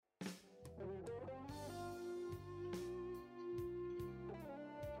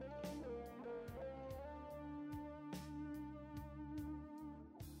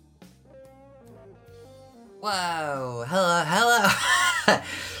Whoa, hello.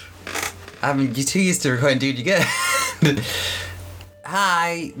 You're too used to recording, dude, you good?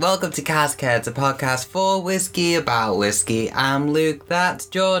 Hi, welcome to Caskheads, a podcast for whiskey, about whiskey. I'm Luke, that's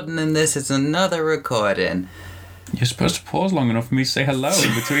Jordan, and this is another recording. You're supposed to pause long enough for me to say hello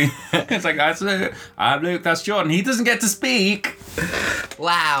in between. It's like, I'm Luke, that's Jordan. He doesn't get to speak.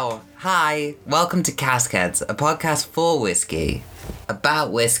 Wow. Hi, welcome to Caskheads, a podcast for whiskey,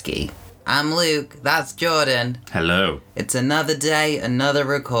 about whiskey. I'm Luke, that's Jordan. Hello. It's another day, another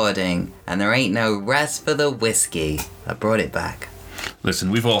recording, and there ain't no rest for the whiskey. I brought it back.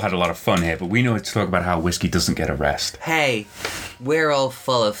 Listen, we've all had a lot of fun here, but we know to talk about how whiskey doesn't get a rest. Hey, we're all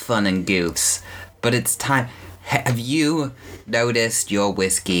full of fun and goofs, but it's time. Have you noticed your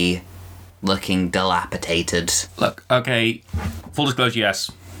whiskey looking dilapidated? Look, okay, full disclosure, yes,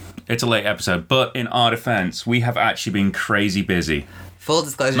 it's a late episode, but in our defense, we have actually been crazy busy. Full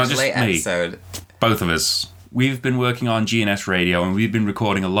disclosure, it's a late episode. Both of us. We've been working on GNS radio and we've been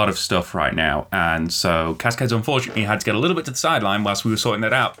recording a lot of stuff right now. And so Cascades unfortunately had to get a little bit to the sideline whilst we were sorting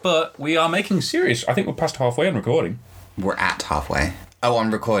that out. But we are making serious. I think we're past halfway on recording. We're at halfway. Oh, on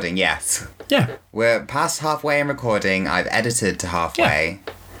recording, yes. Yeah. We're past halfway in recording. I've edited to halfway.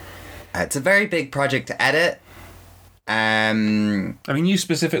 Yeah. It's a very big project to edit. I mean, you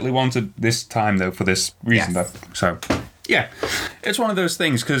specifically wanted this time, though, for this reason. Yes. So, yeah. It's one of those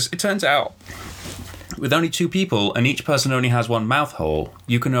things, because it turns out with only two people and each person only has one mouth hole,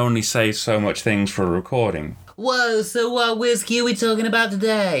 you can only say so much things for a recording. Whoa, so what whiskey are we talking about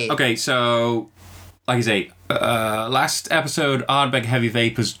today? Okay, so, like I say, last episode, Ardbeg Heavy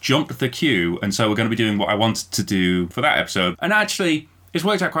Vapors jumped the queue, and so we're going to be doing what I wanted to do for that episode. And actually, it's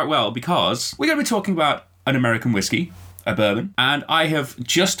worked out quite well, because we're going to be talking about an American whiskey, a bourbon, and I have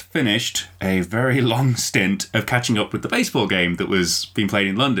just finished a very long stint of catching up with the baseball game that was being played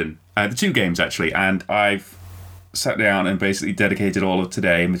in London. The two games, actually, and I've sat down and basically dedicated all of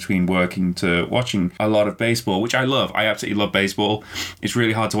today in between working to watching a lot of baseball, which I love. I absolutely love baseball. It's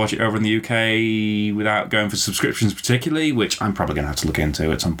really hard to watch it over in the UK without going for subscriptions particularly, which I'm probably going to have to look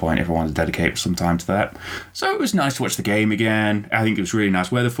into at some point if I want to dedicate some time to that. So it was nice to watch the game again. I think it was really nice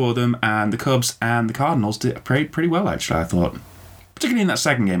weather for them, and the Cubs and the Cardinals did pretty well, actually, I thought. Particularly in that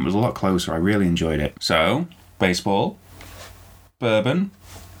second game, it was a lot closer. I really enjoyed it. So, baseball, bourbon,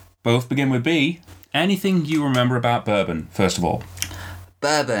 both begin with B. Anything you remember about bourbon, first of all?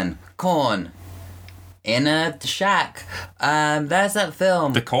 Bourbon, corn, in a shack. There's that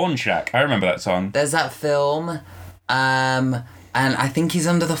film. The Corn Shack. I remember that song. There's that film, and I think he's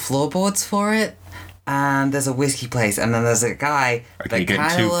under the floorboards for it. And there's a whiskey place, and then there's a guy Okay, you're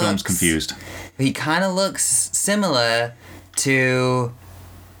getting two films confused. He kind of looks similar to...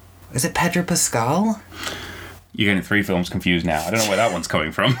 Is it Pedro Pascal? You're getting three films confused now. I don't know where that one's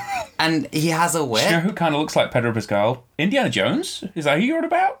coming from. And he has a whip. Do you know who kind of looks like Pedro Pascal? Indiana Jones? Is that who you're on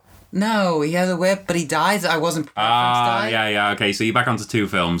about? No, he has a whip, but he dies. I wasn't prepared for him to die. Yeah. Okay, so you're back onto two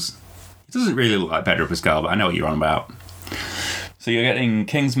films. He doesn't really look like Pedro Pascal, but I know what you're on about. So you're getting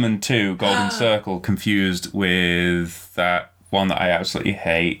Kingsman 2, Golden Circle, confused with that one that I absolutely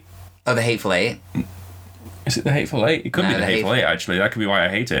hate. Oh, The Hateful Eight? Is it The Hateful Eight? It could be The Hateful Eight, actually. That could be why I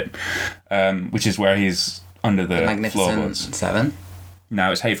hate it. Which is where he's under the Magnificent floorboards. Seven?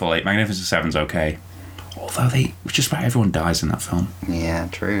 No, it's Hateful Eight. Magnificent Seven's okay. Although just about everyone dies in that film. Yeah,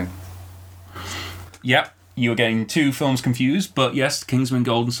 true. Yep, you were getting two films confused, but yes, Kingsman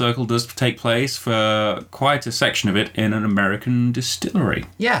Golden Circle does take place for quite a section of it in an American distillery.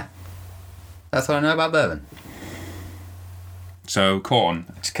 Yeah. That's what I know about bourbon. So, corn.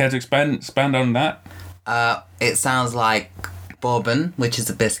 Care to expand on that? It sounds like bourbon, which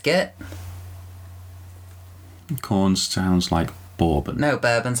is a biscuit. Corn sounds like bourbon. No,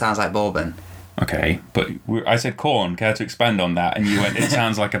 bourbon sounds like bourbon. Okay, but I said corn. Care to expand on that? And you went, it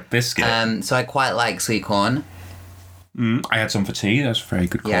sounds like a biscuit. So I quite like sweet corn. I had some for tea. That's a very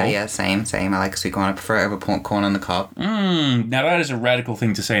good call. Yeah, same. I like sweet corn. I prefer it over corn on the cob. Now that is a radical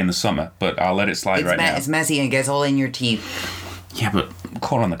thing to say in the summer, but I'll let it slide now. It's messy and it gets all in your teeth. Yeah, but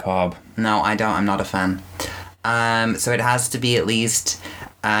corn on the cob. No, I don't. I'm not a fan. So it has to be at least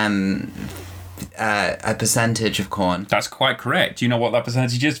a percentage of corn. That's quite correct. Do you know what that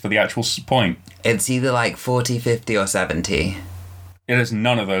percentage is for the actual point? It's either like 40, 50 or 70. It is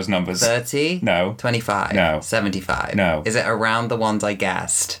none of those numbers. 30? No. 25? No. 75? No. Is it around the ones I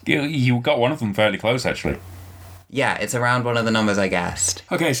guessed? You got one of them fairly close, actually. Yeah, it's around one of the numbers I guessed.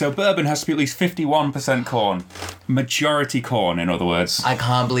 Okay, so bourbon has to be at least 51% corn. Majority corn, in other words. I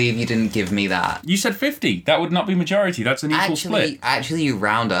can't believe you didn't give me that. You said 50. That would not be majority. That's an equal split. Actually, you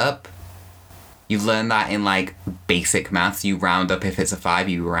round up. You've learned that in, like, basic maths. You round up if it's a 5,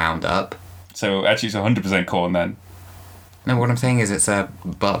 you round up. So actually it's 100% corn then. No, what I'm saying is it's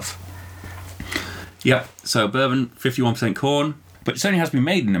above. Yep. So bourbon, 51% corn. But it only has to be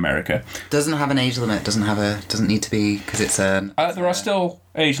made in America. Doesn't have an age limit. Doesn't need to be because it's a. There are still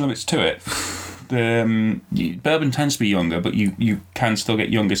age limits to it. Bourbon tends to be younger, but you can still get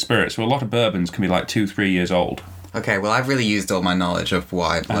younger spirits. So a lot of bourbons can be like 2-3 years old. Okay, well I've really used all my knowledge of what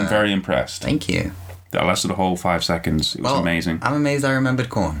I've learned. I'm very impressed. Thank you. That lasted a whole 5 seconds. It was amazing. I'm amazed I remembered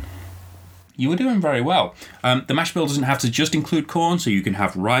corn. You were doing very well. The mash bill doesn't have to just include corn, so you can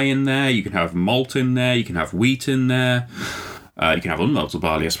have rye in there, you can have malt in there, you can have wheat in there. You can have unmalted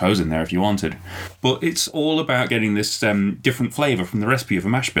barley, I suppose, in there if you wanted. But it's all about getting this different flavour from the recipe of a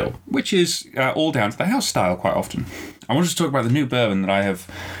mash bill, which is all down to the house style quite often. I wanted to talk about the new bourbon that I have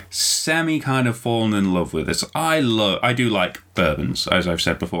semi kind of fallen in love with. I do like bourbons, as I've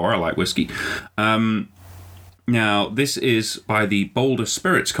said before. I like whiskey. Now, this is by the Boulder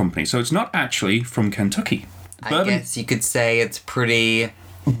Spirits Company, so it's not actually from Kentucky. I guess you could say it's pretty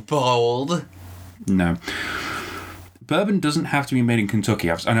bold. No. Bourbon doesn't have to be made in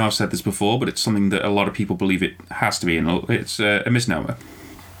Kentucky. I know I've said this before, but it's something that a lot of people believe it has to be, and it's a misnomer.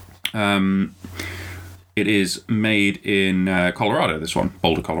 It is made in Colorado, this one,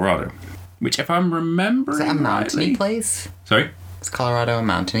 Boulder, Colorado. Which, if I'm remembering Is that a mountainy rightly... place? Sorry? Is Colorado a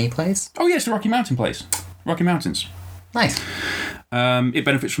mountainy place? Oh, yeah, it's the Rocky Mountain place. Rocky Mountains. Nice. It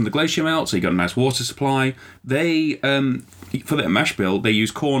benefits from the glacier melt, so you got a nice water supply. They, for their mash bill, they use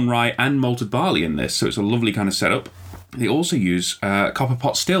corn, rye, and malted barley in this, so it's a lovely kind of setup. They also use copper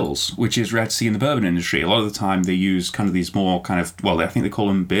pot stills, which is rare to see in the bourbon industry. A lot of the time they use kind of these more kind of, I think they call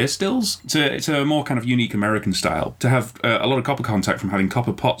them beer stills. It's a more kind of unique American style. To have a lot of copper contact from having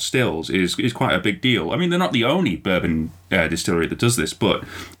copper pot stills is quite a big deal. I mean, they're not the only bourbon distillery that does this, but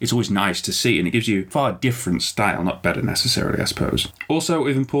it's always nice to see, and it gives you a far different style, not better necessarily, I suppose. Also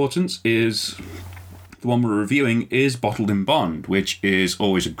of importance is... the one we're reviewing is bottled in bond, which is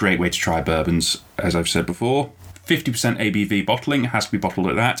always a great way to try bourbons, as I've said before. 50% ABV bottling, it has to be bottled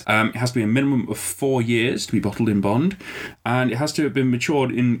at that. It has to be a minimum of 4 years to be bottled in bond, and it has to have been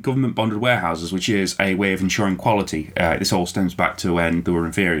matured in government bonded warehouses, which is a way of ensuring quality. This all stems back to when there were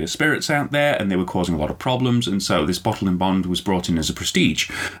inferior spirits out there and they were causing a lot of problems, and so this bottle in bond was brought in as a prestige.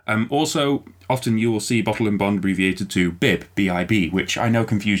 Also, often you will see bottle in bond abbreviated to BIB, B-I-B, which I know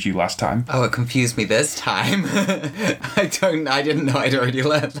confused you last time. Oh, it confused me this time. I didn't know I'd already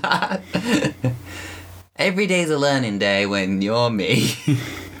learned that. Every day's a learning day when you're me.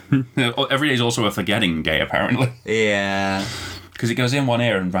 Every day's also a forgetting day, apparently. Yeah. Because it goes in one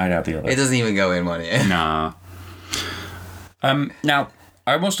ear and right out the other. It doesn't even go in one ear. Nah. Now,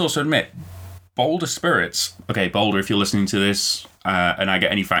 I must also admit, Boulder Spirits... Okay, Boulder, if you're listening to this and I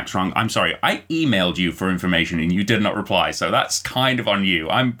get any facts wrong, I'm sorry. I emailed you for information and you did not reply, so that's kind of on you.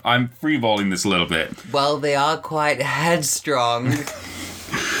 I'm freeballing this a little bit. Well, they are quite headstrong.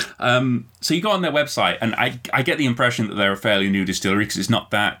 So you go on their website, and I get the impression that they're a fairly new distillery because it's not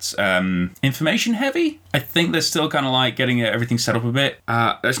that information heavy. I think they're still kind of like getting everything set up a bit.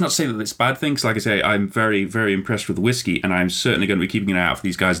 That's not to say that it's a bad thing, because like I say, I'm very, very impressed with the whiskey, and I'm certainly going to be keeping an eye out for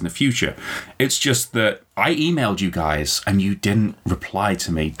these guys in the future. It's just that I emailed you guys, and you didn't reply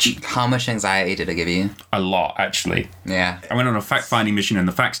to me. How much anxiety did I give you? A lot, actually. Yeah. I went on a fact-finding mission, and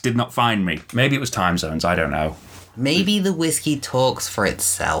the facts did not find me. Maybe it was time zones, I don't know. Maybe the whiskey talks for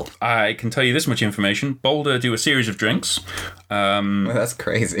itself. I can tell you this much information. Boulder do a series of drinks. Well, that's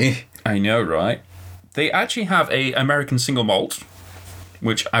crazy. I know, right? They actually have a American single malt,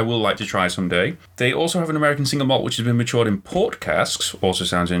 which I will like to try someday. They also have an American single malt which has been matured in port casks, also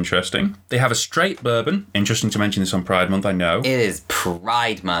sounds interesting. They have a straight bourbon, interesting to mention this on Pride Month, I know. It is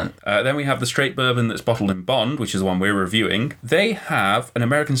Pride Month. Then we have the straight bourbon that's bottled in bond, which is the one we're reviewing. They have an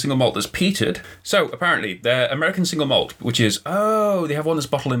American single malt that's peated. So, apparently, their American single malt, which is, they have one that's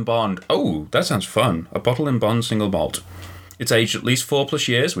bottled in bond. Oh, that sounds fun. A bottled in bond single malt. It's aged at least 4+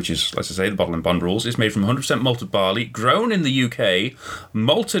 years, which is, let's say, the bottle and bond rules. It's made from 100% malted barley, grown in the UK,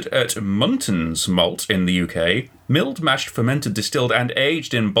 malted at Muntons Malt in the UK, milled, mashed, fermented, distilled, and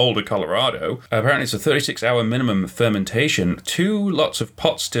aged in Boulder, Colorado. Apparently, it's a 36-hour minimum fermentation. 2 lots of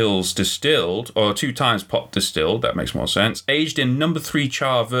pot stills distilled, or 2 times pot distilled. That makes more sense. Aged in No. 3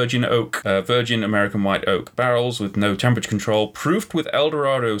 char virgin oak, virgin American white oak barrels with no temperature control. Proofed with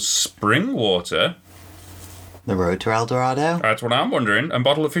Eldorado spring water. The road to El Dorado? That's what I'm wondering. And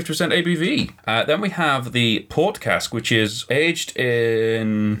bottle of 50% ABV. Then we have the port cask, which is aged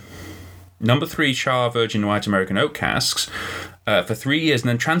in No. 3 char virgin white American oak casks for 3 years and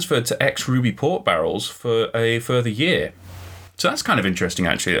then transferred to ex-ruby port barrels for a further year. So that's kind of interesting,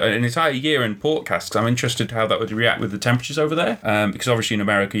 actually. An entire year in port casks. I'm interested how that would react with the temperatures over there, because obviously in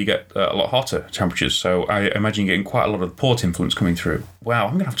America you get a lot hotter temperatures, so I imagine you're getting quite a lot of the port influence coming through. Wow,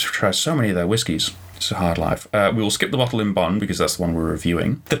 I'm going to have to try so many of their whiskies. It's a hard life. We will skip the bottle in bond because that's the one we're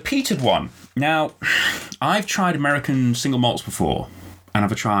reviewing. The peated one. Now, I've tried American single malts before, and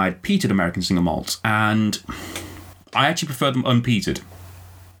I've tried peated American single malts, and I actually prefer them unpeated,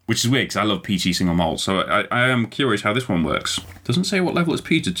 which is weird because I love peaty single malts. So I am curious how this one works. Doesn't say what level it's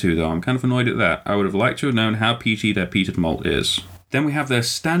peated to, though. I'm kind of annoyed at that. I would have liked to have known how peaty their peated malt is. Then we have their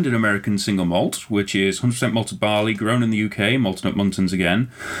standard American single malt, which is 100% malted barley, grown in the UK, malted at Muntons again.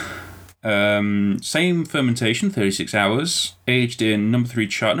 Same fermentation, 36 hours, aged in number 3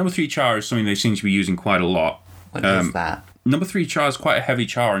 char. Number 3 char is something they seem to be using quite a lot. What is that? Number 3 char is quite a heavy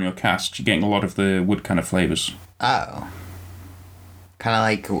char on your casks. You're getting a lot of the wood kind of flavours. Oh. Kind of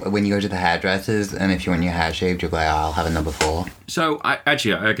like when you go to the hairdressers, and if you want your hair shaved, you're like, oh, I'll have a number 4. So, like I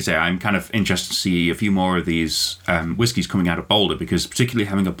say, I'm kind of interested to see a few more of these whiskies coming out of Boulder, because particularly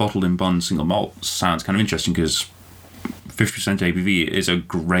having a bottled in bond single malt sounds kind of interesting, because 50% ABV is a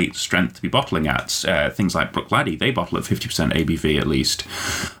great strength to be bottling at. Things like Brook Laddie, they bottle at 50% ABV at least.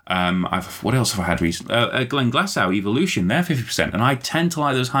 What else have I had recently? Glenglassaugh Evolution, they're 50%, and I tend to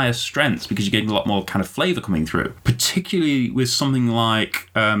like those higher strengths because you're getting a lot more kind of flavour coming through. Particularly with something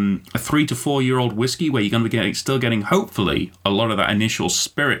like a 3 to 4 year old whiskey, where you're going to be still getting, hopefully, a lot of that initial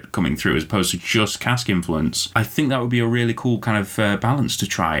spirit coming through as opposed to just cask influence. I think that would be a really cool kind of balance to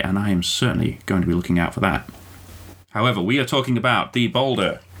try, and I am certainly going to be looking out for that. However, we are talking about the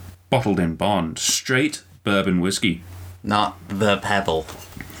Boulder bottled in bond straight bourbon whiskey. Not the Pebble.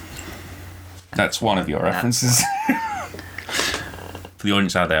 That's one of your references. For the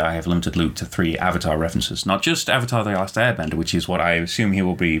audience out there, I have limited Luke to 3 Avatar references. Not just Avatar The Last Airbender, which is what I assume he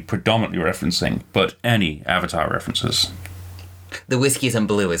will be predominantly referencing, but any Avatar references. The whiskies in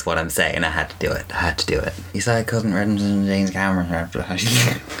blue is what I'm saying. I had to do it. You said I couldn't reference James Cameron.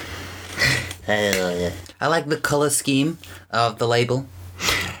 I like the colour scheme of the label.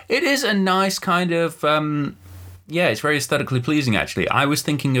 It is a nice kind of, it's very aesthetically pleasing, actually. I was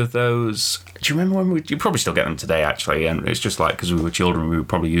thinking of those. Do you remember when you probably still get them today, actually, and it's just like, because we were children, we would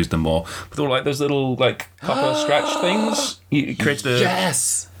probably use them more. But they were like those little, like, copper scratch things. It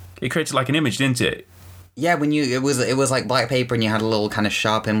created like an image, didn't it? Yeah, when it was like black paper and you had a little kind of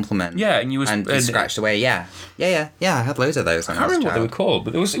sharp implement. Yeah, and you scratched away. Yeah. I had loads of those. I can't remember what they were called,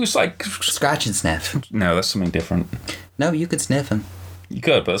 but it was like scratch and sniff. No, that's something different. No, you could sniff them. You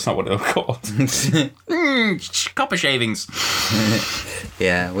could, but that's not what they were called. Copper shavings.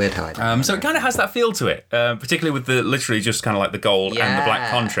 Yeah, weird how I so it kind of has that feel to it, particularly with the literally just kind of like the gold and the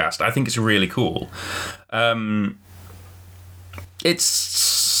black contrast. I think it's really cool.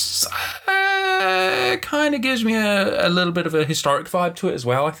 It's kind of gives me a little bit of a historic vibe to it as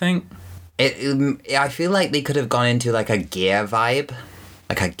well, I think. I feel like they could have gone into like a gear vibe.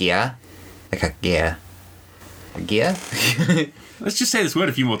 Like a gear? A gear? Let's just say this word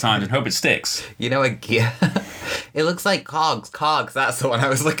a few more times and hope it sticks. You know, a gear? It looks like cogs. Cogs, that's the one I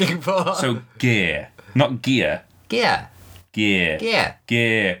was looking for. So gear, not gear. Gear. Gear. Gear.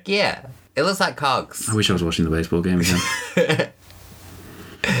 Gear. Gear. It looks like cogs. I wish I was watching the baseball game again.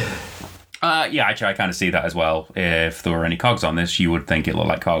 Actually, I kind of see that as well. If there were any cogs on this, you would think it looked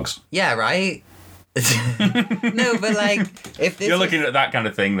like cogs. Yeah, right? No, but like, if this You're looking at that kind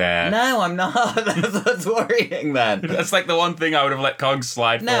of thing there. No, I'm not. That's what's worrying then. That's like the one thing I would have let cogs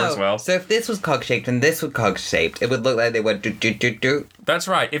slide for as well. So if this was cog-shaped and this was cog-shaped, it would look like they were do-do-do-do. That's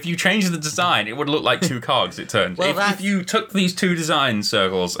right. If you change the design, it would look like 2 cogs, it turns. Well, if you took these 2 design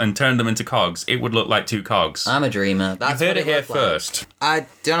circles and turned them into cogs, it would look like 2 cogs. I'm a dreamer. That's you heard it here first.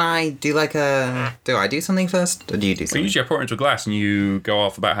 Do I do something first? Or do you do something? Usually I pour it into a glass and you go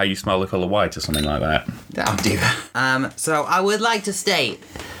off about how you smell the colour white or something like that. I'll do that. So I would like to state,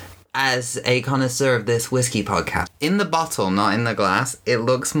 as a connoisseur of this whiskey podcast, in the bottle, not in the glass,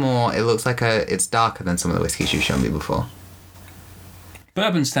 it's darker than some of the whiskeys you've shown me before.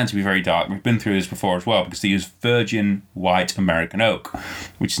 Bourbons tend to be very dark. We've been through this before as well, because they use virgin white American oak,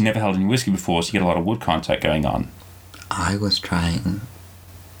 which is never held in whiskey before, so you get a lot of wood contact going on. I was trying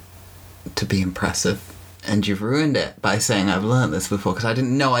to be impressive, and you've ruined it by saying I've learned this before, because I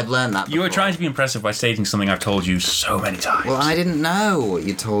didn't know I'd learned that before. You were trying to be impressive by stating something I've told you so many times. Well, I didn't know what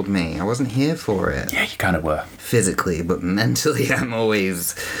you told me. I wasn't here for it. Yeah, you kind of were. Physically, but mentally I'm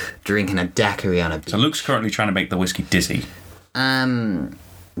always drinking a daiquiri on a beach. So Luke's currently trying to make the whiskey dizzy. 0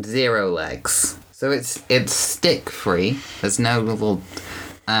 legs. So it's stick free. There's no little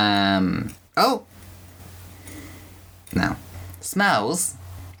no. Smells.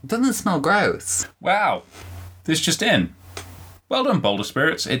 It doesn't smell gross. Wow. This just in. Well done, Boulder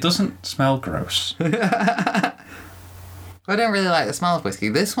Spirits. It doesn't smell gross. I don't really like the smell of whiskey.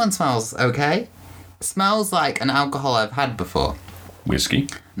 This one smells okay. It smells like an alcohol I've had before. Whiskey?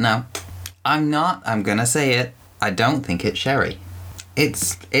 No. I'm gonna say it. I don't think it's sherry.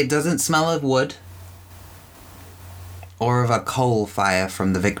 It doesn't smell of wood. Or of a coal fire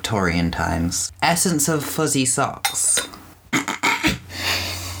from the Victorian times. Essence of fuzzy socks.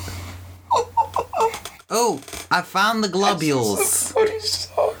 Oh, I found the globules. Fuzzy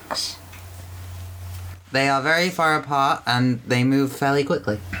socks. They are very far apart and they move fairly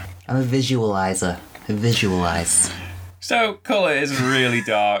quickly. I'm a visualizer. I visualize. So, colour is really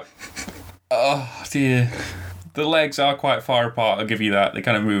dark. Oh, dear. The legs are quite far apart, I'll give you that. They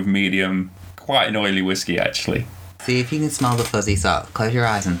kind of move medium. Quite an oily whiskey, actually. See if you can smell the fuzzy socks. Close your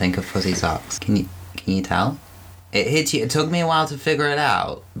eyes and think of fuzzy socks. Can you tell? It hits you. It took me a while to figure it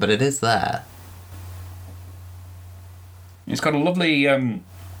out, but it is there. It's got a lovely...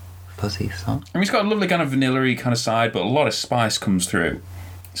 fuzzy sock? I mean, it's got a lovely kind of vanilla-y kind of side, but a lot of spice comes through.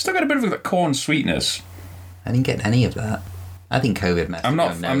 It's still got a bit of that corn sweetness. I didn't get any of that. I think COVID messed I'm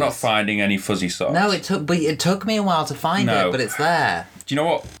with not finding any fuzzy socks. No, it took me a while to find it, but it's there. Do you know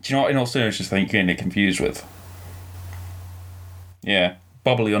what? In all seriousness, I think you're getting it confused with. Yeah,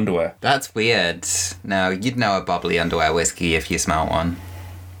 bubbly underwear. That's weird. No, you'd know a bubbly underwear whiskey if you smelt one.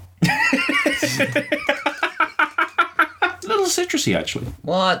 It's a little citrusy, actually.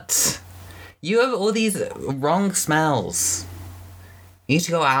 What? You have all these wrong smells. You need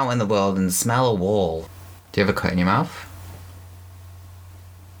to go out in the world and smell a wall. Do you have a cut in your mouth?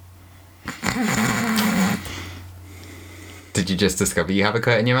 Did you just discover you have a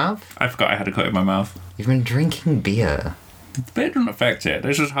cut in your mouth? I forgot I had a cut in my mouth. You've been drinking beer. Beer doesn't affect it.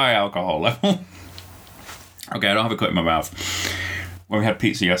 This is high alcohol level. Okay, I don't have a cut in my mouth. When we had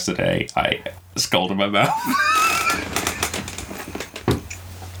pizza yesterday, I scalded my mouth.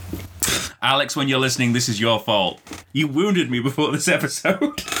 Alex, when you're listening, this is your fault. You wounded me before this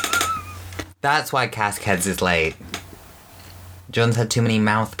episode. That's why Caskheads is late. John's had too many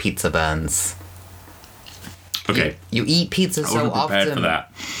mouth pizza burns. Okay. You eat pizza so often, for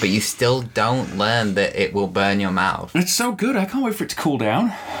that. but you still don't learn that it will burn your mouth. It's so good. I can't wait for it to cool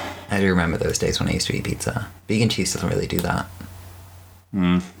down. I do remember those days when I used to eat pizza. Vegan cheese doesn't really do that.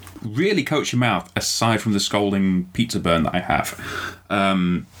 Really coats your mouth, aside from the scalding pizza burn that I have. I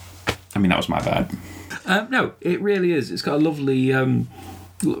mean, that was my bad. No, it really is. It's got a lovely...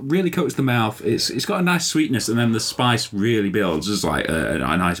 really coats the mouth. It's got a nice sweetness, and then the spice really builds. It's like a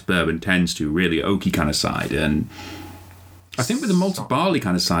nice bourbon tends to, really oaky kind of side. And I think with the malted barley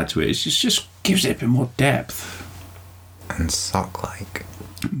kind of side to it, it just gives it a bit more depth. And sock-like.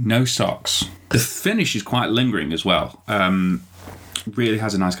 No socks. The finish is quite lingering as well. Really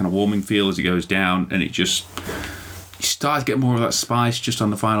has a nice kind of warming feel as it goes down, and it just... You start to get more of that spice just on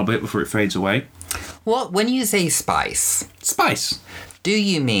the final bit before it fades away. What? When you say spice... Spice! Do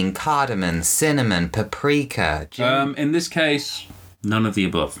you mean cardamom, cinnamon, paprika? In this case, none of the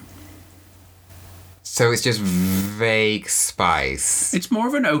above. So it's just vague spice. It's more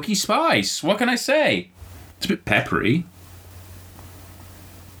of an oaky spice. What can I say? It's a bit peppery.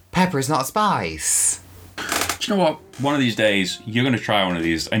 Pepper is not spice. Do you know what? One of these days, you're going to try one of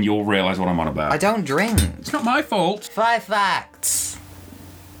these and you'll realise what I'm on about. I don't drink. It's not my fault. 5 facts.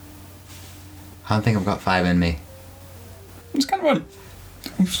 I don't think I've got 5 in me. It's kind of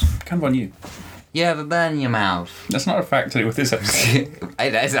on you. You have a burn in your mouth. That's not a fact to do with this episode.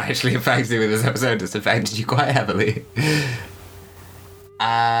 It is actually a fact to do with this episode. It's affected you quite heavily.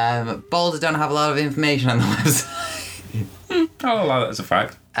 Boulder don't have a lot of information on the website. I'll allow that as a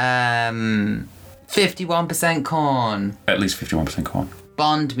fact. 51% corn. At least 51% corn.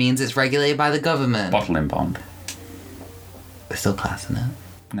 Bond means it's regulated by the government. Bottle in bond. We're still classing it.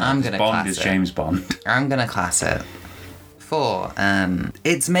 No, I'm gonna Bond class is it. James Bond. I'm gonna class it. 4.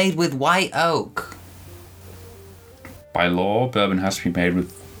 It's made with white oak. By law, bourbon has to be made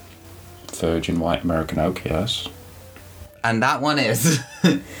with virgin white American oak, yes. And that one is.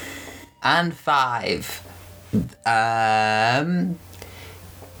 And 5.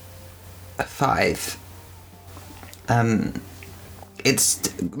 5.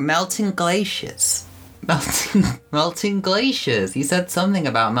 It's melting glaciers. Melting glaciers. You said something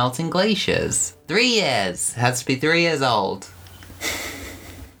about melting glaciers. 3 years. Has to be 3 years old.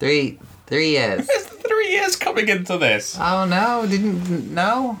 3 years. There's 3 years coming into this. Oh no, didn't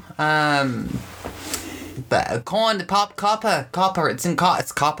know. But corn, copper. It's in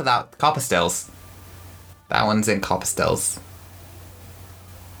it's copper. That copper stills. That one's in copper stills.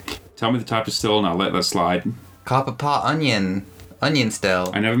 Tell me the type of still and I'll let that slide. Copper pot onion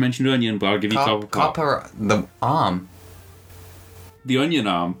still. I never mentioned onion, but I'll give you copper pot. Copper the arm. The onion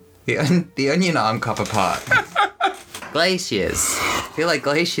arm. The onion arm copper pot. Glaciers. I feel like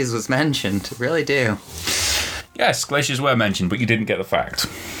glaciers was mentioned. Really do. Yes, glaciers were mentioned, but you didn't get the fact.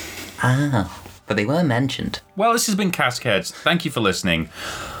 Ah, but they were mentioned. Well, this has been Caskheads. Thank you for listening.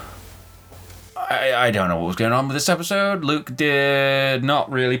 I don't know what was going on with this episode. Luke did not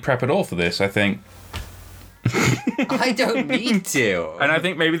really prep at all for this, I think. I don't need to. And I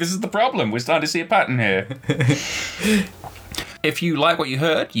think maybe this is the problem. We're starting to see a pattern here. If you like what you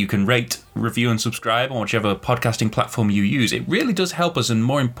heard, you can rate, review, and subscribe on whichever podcasting platform you use. It really does help us, and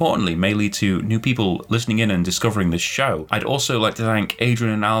more importantly, may lead to new people listening in and discovering this show. I'd also like to thank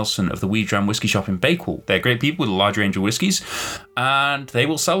Adrian and Alison of the Wee Dram Whiskey Shop in Bakewell. They're great people with a large range of whiskies, and they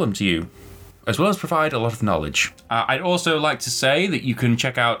will sell them to you, as well as provide a lot of knowledge. I'd also like to say that you can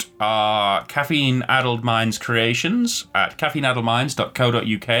check out our Caffeine Addled Minds creations at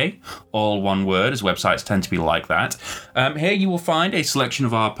caffeineaddledminds.co.uk, all one word, as websites tend to be like that. Here you will find a selection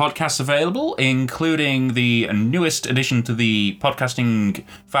of our podcasts available, including the newest addition to the podcasting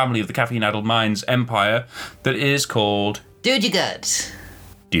family of the Caffeine Addled Minds empire that is called Dude, you good.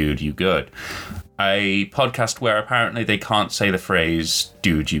 Dude, You Good. A podcast where apparently they can't say the phrase,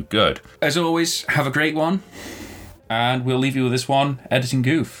 dude, you good. As always, have a great one. And we'll leave you with this one, Editing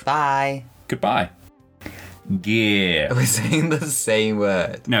Goof. Bye. Goodbye. Gear. We're saying the same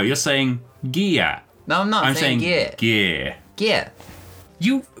word. No, you're saying gear. No, I'm not. I'm saying gear. Gear. Gear.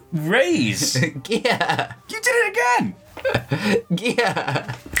 You raise. Gear. You did it again. Gear.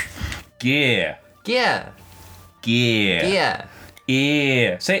 Gear. Gear. Gear. Gear.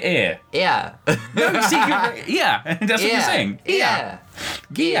 Ear. Say ear. Yeah. No, see, yeah. That's what you're saying. Yeah.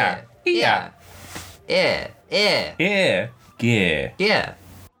 Gear. Yeah. Ear. Ear. Ear. Ear. Gear. Yeah.